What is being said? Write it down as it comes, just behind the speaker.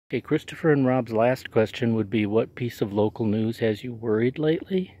Okay, Christopher and Rob's last question would be, what piece of local news has you worried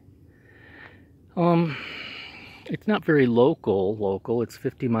lately? It's not very local. It's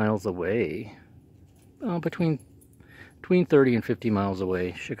 50 miles away. Between 30 and 50 miles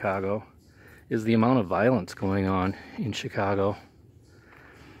away, Chicago, is the amount of violence going on in Chicago.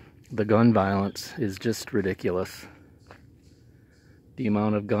 The gun violence is just ridiculous. The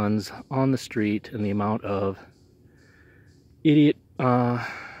amount of guns on the street and the amount of idiot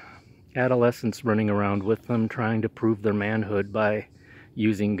adolescents running around with them trying to prove their manhood by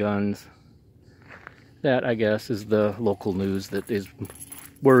using guns. That, I guess, is the local news that is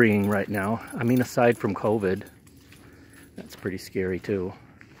worrying right now. I mean, aside from COVID, that's pretty scary too.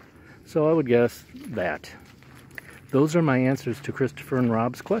 So I would guess that. Those are my answers to Christopher and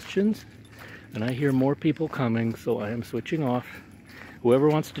Rob's questions. And I hear more people coming, so I am switching off. Whoever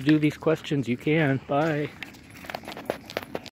wants to do these questions, you can. Bye.